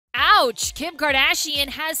Ouch! Kim Kardashian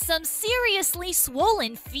has some seriously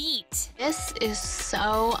swollen feet. This is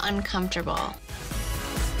so uncomfortable.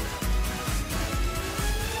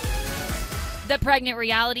 The pregnant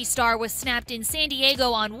reality star was snapped in San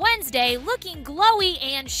Diego on Wednesday looking glowy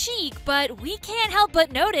and chic, but we can't help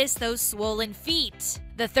but notice those swollen feet.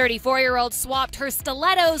 The 34-year-old swapped her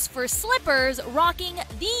stilettos for slippers, rocking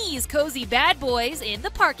these cozy bad boys in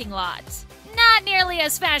the parking lot. Not nearly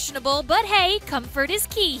as fashionable, but hey, comfort is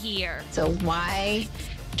key here. So why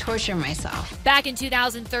torture myself? Back in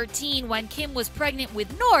 2013, when Kim was pregnant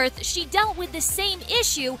with North, she dealt with the same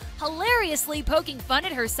issue, hilariously poking fun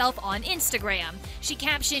at herself on Instagram. She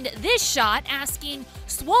captioned this shot asking,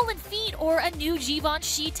 "Swollen feet or a new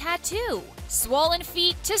Givenchy tattoo?" Swollen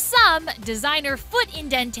feet to some, designer foot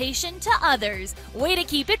indentation to others. Way to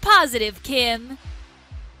keep it positive, Kim.